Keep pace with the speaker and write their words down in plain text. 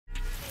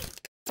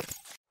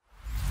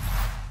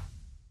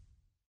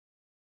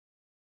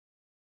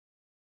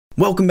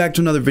Welcome back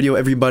to another video,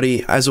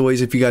 everybody. As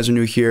always, if you guys are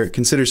new here,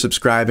 consider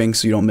subscribing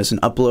so you don't miss an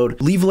upload.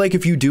 Leave a like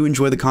if you do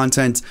enjoy the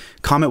content.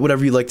 Comment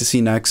whatever you'd like to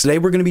see next. Today,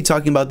 we're going to be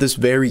talking about this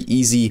very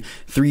easy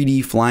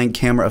 3D flying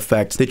camera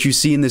effect that you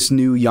see in this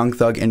new Young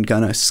Thug and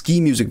Gunna ski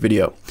music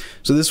video.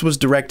 So this was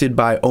directed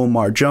by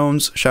Omar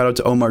Jones. Shout out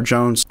to Omar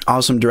Jones.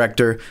 Awesome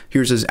director.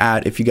 Here's his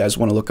ad if you guys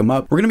want to look him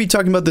up. We're going to be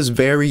talking about this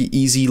very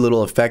easy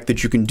little effect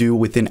that you can do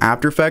within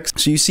After Effects.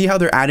 So you see how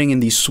they're adding in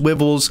these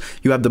swivels,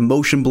 you have the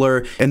motion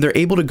blur, and they're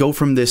able to go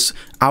from this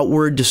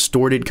outward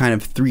distorted kind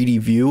of 3D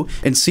view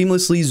and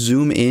seamlessly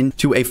zoom in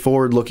to a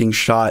forward-looking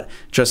shot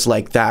just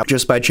like that,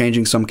 just by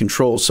changing some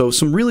controls. So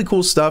some really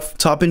cool stuff.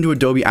 Top into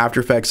Adobe After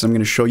Effects. I'm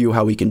going to show you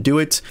how we can do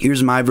it.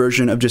 Here's my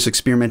version of just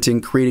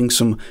experimenting, creating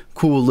some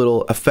cool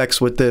little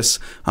effects with this,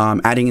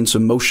 adding in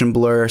some motion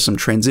blur, some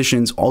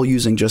transitions, all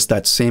using just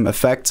that same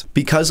effect.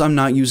 Because I'm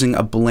not using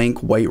a blank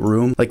white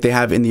room like they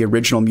have in the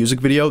original music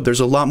video, there's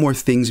a lot more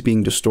things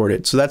being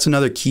distorted. So that's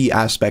another key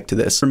aspect to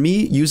this. For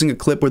me, using a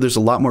clip where there's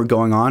a lot more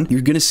going on,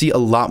 you're going to see a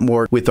lot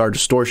more with our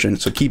distortion.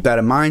 So keep that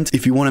in mind.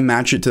 If you want to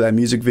match it to that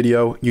music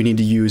video, you need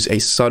to use a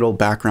subtle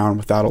background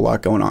without a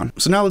lot going on.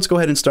 So now let's go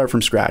ahead and start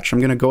from scratch. I'm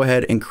going to go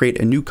ahead and create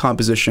a new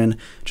composition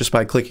just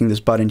by clicking this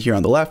button here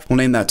on the left. We'll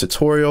name that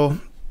tutorial.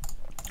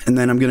 And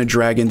then I'm going to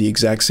drag in the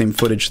exact same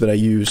footage that I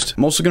used.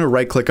 I'm also going to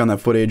right click on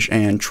that footage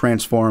and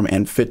transform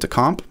and fit to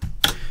comp.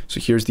 So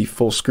here's the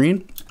full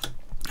screen.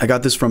 I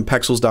got this from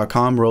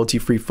pexels.com,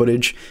 royalty-free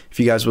footage, if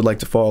you guys would like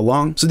to follow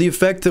along. So the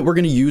effect that we're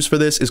going to use for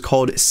this is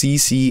called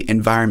CC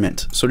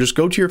Environment. So just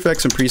go to your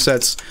effects and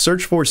presets,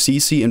 search for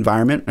CC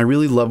Environment. I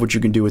really love what you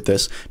can do with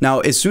this. Now,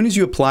 as soon as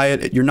you apply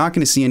it, you're not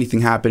going to see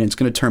anything happen. It's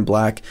going to turn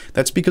black.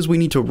 That's because we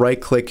need to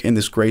right click in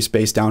this gray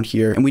space down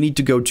here, and we need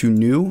to go to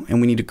New, and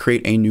we need to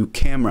create a new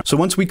camera. So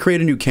once we create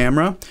a new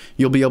camera,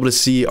 you'll be able to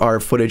see our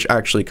footage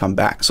actually come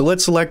back. So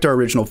let's select our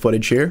original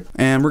footage here,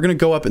 and we're going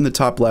to go up in the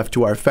top left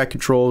to our effect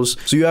controls.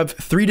 So you have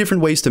three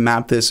different ways to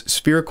map this: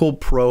 spherical,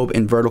 probe,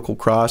 and vertical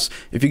cross.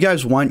 If you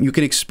guys want, you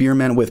can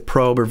experiment with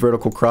probe or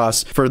vertical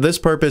cross. For this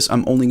purpose,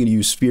 I'm only going to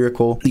use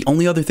spherical. The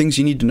only other things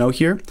you need to know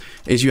here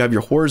is you have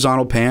your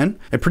horizontal pan.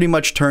 It pretty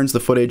much turns the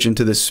footage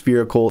into this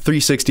spherical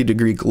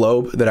 360-degree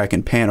globe that I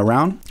can pan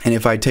around. And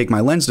if I take my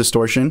lens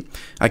distortion,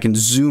 I can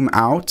zoom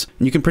out,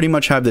 and you can pretty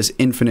much have this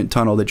infinite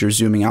tunnel that you're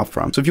zooming out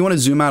from. So if you want to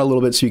zoom out a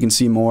little bit so you can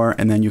see more,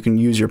 and then you can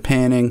use your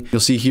panning, you'll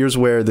see here's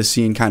where the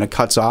scene kind of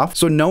cuts off.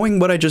 So knowing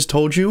what I just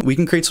told you, we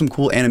can create some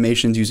cool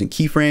animations using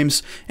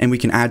keyframes, and we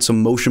can add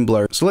some motion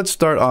blur. So let's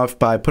start off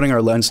by putting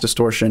our lens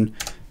distortion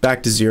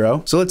back to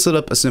 0. So let's set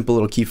up a simple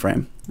little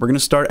keyframe. We're going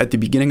to start at the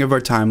beginning of our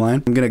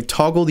timeline. I'm going to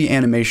toggle the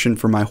animation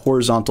for my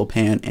horizontal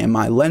pan and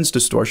my lens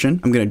distortion.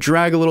 I'm going to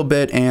drag a little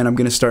bit, and I'm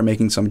going to start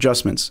making some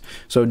adjustments.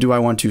 So do I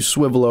want to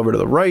swivel over to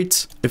the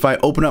right? If I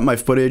open up my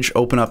footage,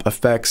 open up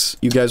effects,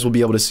 you guys will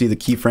be able to see the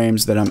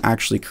keyframes that I'm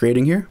actually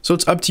creating here. So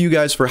it's up to you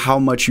guys for how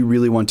much you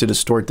really want to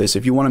distort this.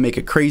 If you want to make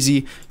it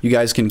crazy, you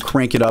guys can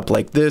crank it up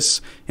like this,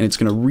 and it's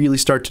going to really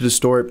start to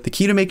distort. The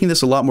key to making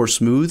this a lot more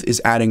smooth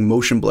is adding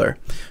motion blur.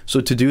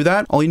 So to do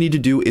that, all you need to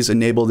do is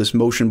enable this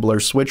motion blur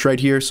switch right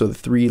here. So the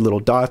three little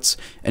dots,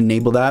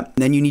 enable that. And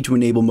then you need to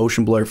enable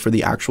motion blur for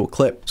the actual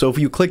clip. So if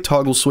you click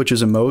toggle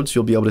switches and modes,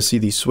 you'll be able to see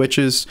these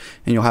switches,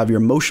 and you'll have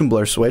your motion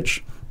blur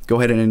switch. Go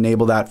ahead and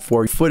enable that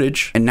for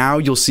footage. And now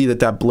you'll see that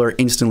that blur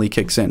instantly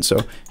kicks in.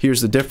 So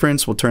here's the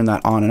difference. We'll turn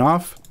that on and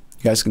off.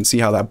 You guys can see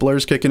how that blur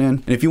is kicking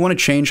in. And if you want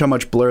to change how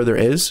much blur there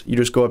is, you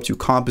just go up to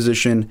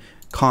composition,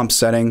 comp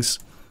settings,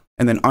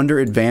 and then under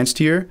advanced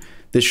here,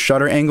 this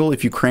shutter angle,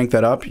 if you crank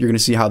that up, you're going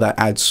to see how that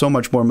adds so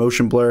much more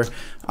motion blur.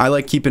 I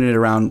like keeping it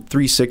around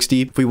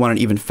 360. If we want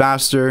it even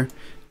faster,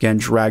 again,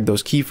 drag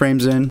those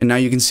keyframes in. And now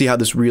you can see how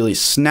this really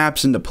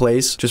snaps into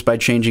place just by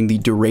changing the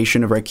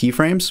duration of our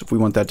keyframes. If we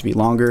want that to be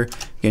longer,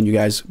 again, you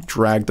guys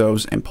drag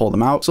those and pull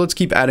them out. So let's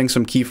keep adding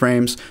some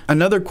keyframes.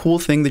 Another cool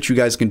thing that you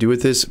guys can do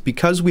with this,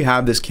 because we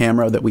have this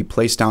camera that we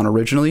placed down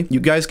originally, you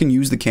guys can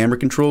use the camera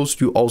controls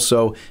to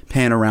also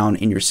pan around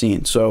in your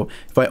scene. So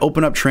if I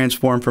open up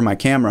transform for my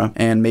camera,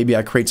 and maybe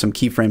I create some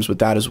keyframes with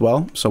that as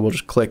well. So we'll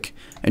just click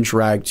and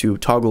drag to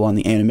toggle on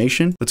the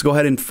animation. Let's go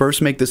ahead and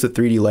first make this a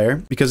 3D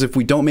layer, because if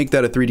we don't make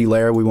that a 3D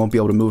layer, we won't be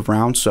able to move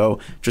around. So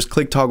just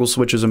click toggle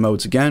switches and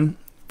modes again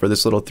for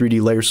this little 3D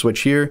layer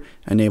switch here,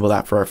 enable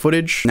that for our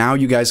footage. Now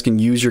you guys can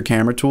use your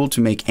camera tool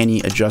to make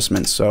any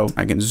adjustments. So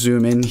I can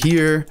zoom in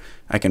here,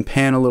 I can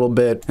pan a little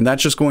bit, and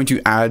that's just going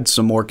to add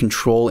some more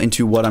control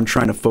into what I'm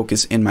trying to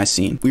focus in my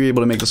scene. We were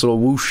able to make this little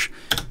whoosh,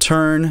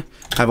 turn,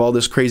 have all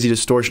this crazy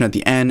distortion at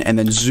the end, and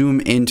then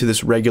zoom into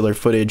this regular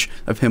footage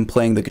of him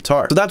playing the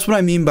guitar. So that's what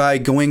I mean by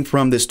going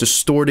from this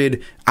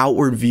distorted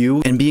outward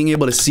view and being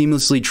able to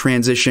seamlessly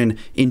transition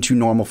into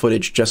normal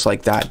footage just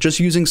like that. Just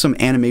using some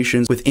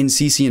animations within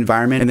CC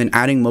environment and then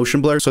adding motion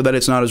blur so that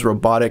it's not as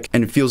robotic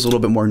and it feels a little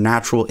bit more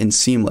natural and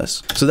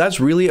seamless. So that's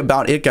really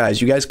about it,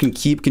 guys. You guys can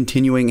keep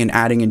continuing and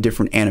adding in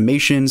different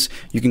animations.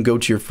 You can go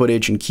to your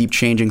footage and keep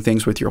changing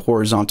things with your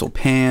horizontal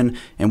pan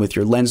and with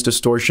your lens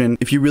distortion.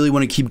 If you really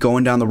want to keep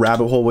going down the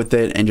rabbit hole with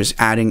it and just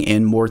adding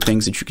in more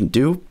things that you can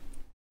do,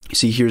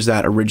 See, here's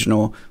that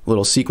original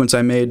little sequence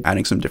I made,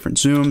 adding some different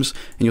zooms,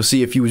 and you'll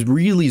see if you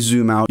really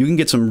zoom out, you can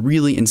get some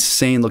really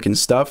insane looking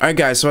stuff. All right,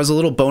 guys, so as a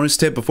little bonus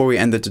tip before we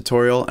end the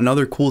tutorial,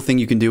 another cool thing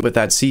you can do with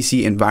that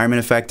CC environment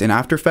effect in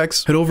After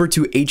Effects, head over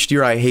to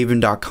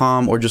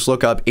hdrihaven.com or just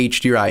look up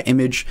HDRI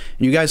image,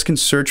 and you guys can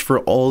search for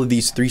all of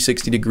these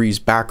 360 degrees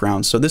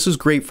backgrounds. So this is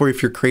great for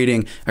if you're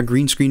creating a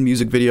green screen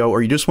music video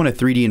or you just want a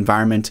 3D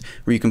environment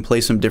where you can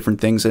place some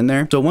different things in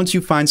there. So once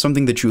you find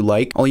something that you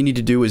like, all you need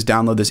to do is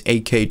download this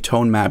 8K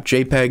tone map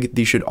JPEG.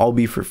 These should all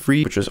be for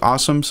free, which is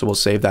awesome. So we'll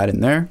save that in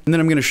there. And then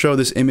I'm going to show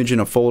this image in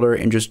a folder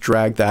and just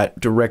drag that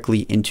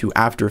directly into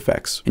After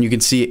Effects. And you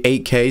can see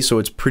 8K, so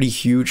it's pretty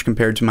huge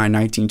compared to my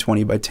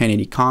 1920 by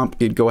 1080 comp.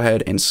 You'd go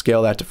ahead and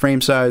scale that to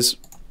frame size.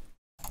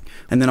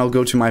 And then I'll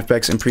go to my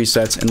effects and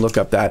presets and look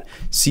up that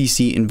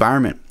CC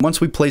environment.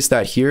 Once we place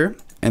that here,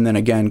 and then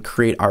again,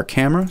 create our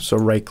camera. So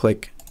right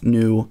click,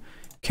 new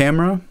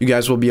camera, you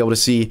guys will be able to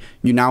see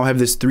you now have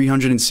this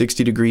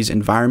 360 degrees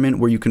environment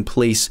where you can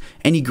place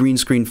any green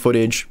screen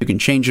footage, you can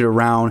change it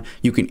around,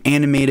 you can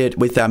animate it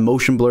with that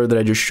motion blur that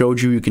I just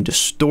showed you, you can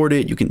distort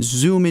it, you can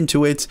zoom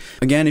into it.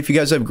 Again, if you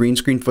guys have green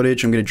screen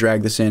footage, I'm going to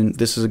drag this in.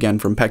 This is again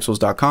from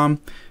pexels.com.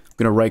 I'm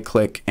going to right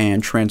click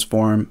and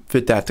transform,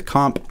 fit that to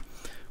comp.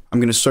 I'm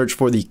going to search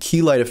for the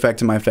key light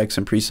effect in my effects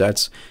and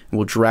presets, and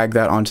we'll drag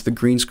that onto the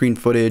green screen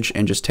footage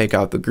and just take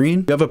out the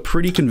green. You have a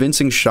pretty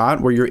convincing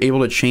shot where you're able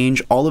to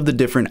change all of the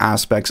different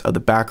aspects of the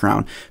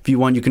background. If you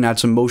want, you can add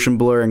some motion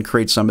blur and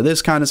create some of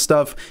this kind of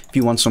stuff. If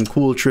you want some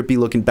cool, trippy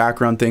looking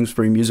background things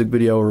for your music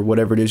video or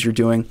whatever it is you're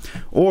doing.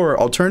 Or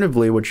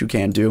alternatively, what you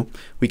can do,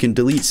 we can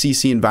delete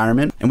CC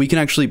environment and we can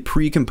actually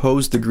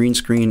pre-compose the green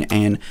screen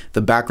and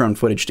the background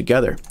footage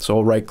together. So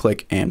I'll right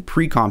click and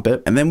pre-comp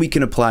it, and then we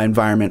can apply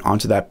environment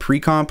onto that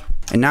pre-comp.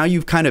 And now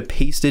you've kind of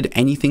pasted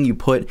anything you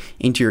put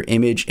into your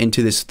image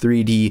into this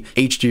 3D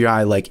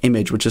HDRI like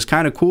image, which is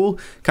kind of cool,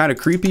 kind of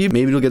creepy.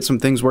 Maybe it'll get some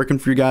things working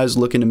for you guys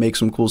looking to make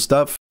some cool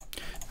stuff.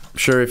 I'm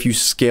sure if you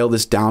scale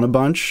this down a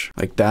bunch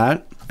like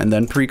that and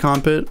then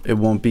pre-comp it, it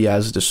won't be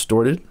as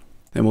distorted.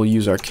 Then we'll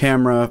use our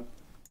camera.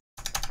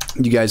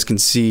 You guys can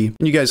see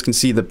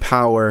the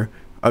power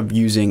of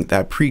using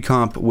that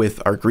pre-comp with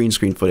our green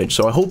screen footage.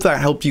 So I hope that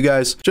helped you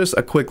guys. Just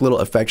a quick little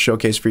effect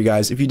showcase for you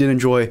guys. If you did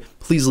enjoy,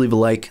 please leave a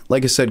like.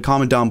 Like I said,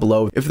 comment down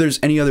below if there's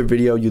any other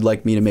video you'd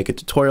like me to make a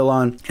tutorial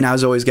on. And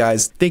as always,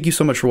 guys, thank you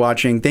so much for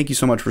watching. Thank you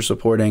so much for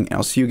supporting, and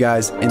I'll see you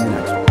guys in the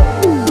next one.